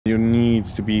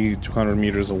needs to be 200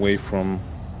 meters away from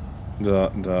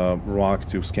the rock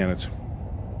to scan it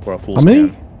for a full How scan.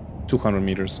 many? 200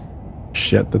 meters.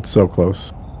 Shit, that's so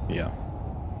close. Yeah.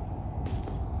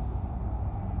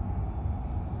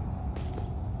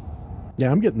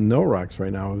 Yeah, I'm getting no rocks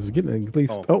right now. I was getting at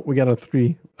least. Oh. Oh, we got a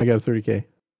 3. I got a 30K.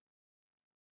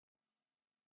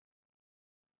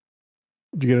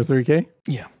 Did you get a 30K?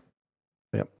 Yeah.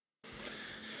 Yep.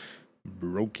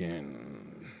 Broken.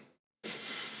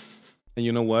 And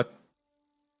you know what?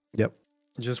 Yep.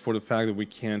 Just for the fact that we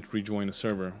can't rejoin the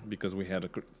server because we had a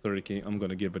 30K, I'm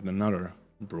gonna give it another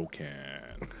broken.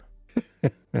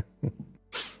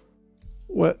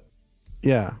 What?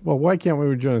 Yeah. Well, why can't we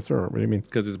rejoin the server? What do you mean?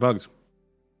 Because it's bugged.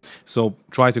 So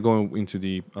try to go into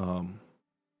the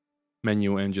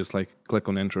menu and just like click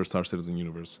on Enter Star Citizen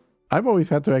Universe. I've always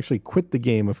had to actually quit the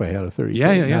game if I had a 30K.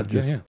 Yeah. Not just